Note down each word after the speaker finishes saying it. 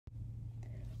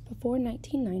Before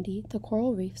 1990, the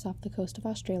coral reefs off the coast of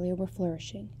Australia were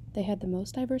flourishing. They had the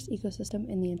most diverse ecosystem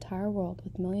in the entire world,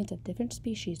 with millions of different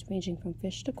species ranging from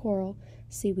fish to coral,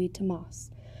 seaweed to moss.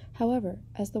 However,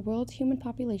 as the world's human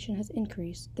population has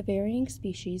increased, the varying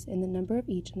species and the number of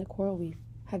each in the coral reef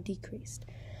have decreased.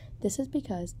 This is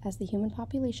because, as the human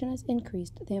population has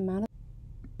increased, the amount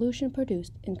of pollution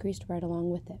produced increased right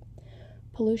along with it.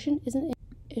 Pollution is an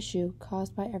issue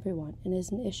caused by everyone, and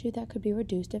is an issue that could be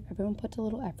reduced if everyone puts a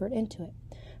little effort into it.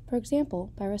 For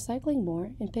example, by recycling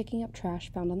more and picking up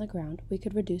trash found on the ground, we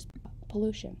could reduce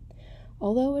pollution.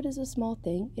 Although it is a small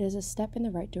thing, it is a step in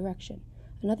the right direction.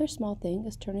 Another small thing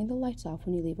is turning the lights off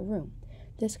when you leave a room.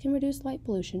 This can reduce light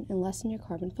pollution and lessen your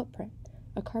carbon footprint.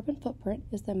 A carbon footprint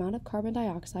is the amount of carbon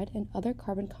dioxide and other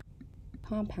carbon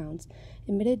compounds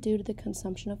emitted due to the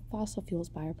consumption of fossil fuels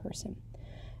by a person.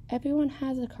 Everyone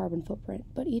has a carbon footprint,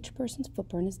 but each person's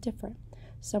footprint is different.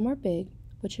 Some are big,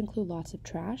 which include lots of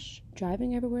trash,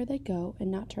 driving everywhere they go,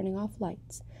 and not turning off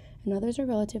lights, and others are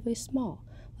relatively small,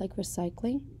 like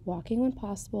recycling, walking when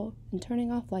possible, and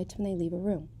turning off lights when they leave a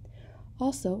room.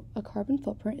 Also, a carbon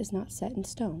footprint is not set in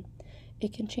stone.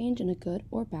 It can change in a good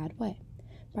or bad way.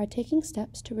 By taking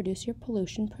steps to reduce your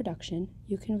pollution production,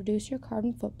 you can reduce your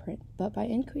carbon footprint, but by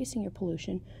increasing your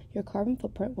pollution, your carbon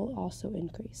footprint will also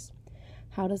increase.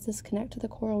 How does this connect to the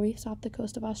coral reefs off the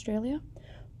coast of Australia?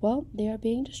 Well, they are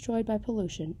being destroyed by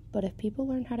pollution, but if people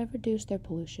learn how to reduce their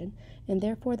pollution, and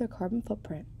therefore their carbon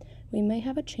footprint, we may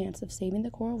have a chance of saving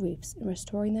the coral reefs and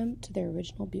restoring them to their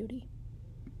original beauty.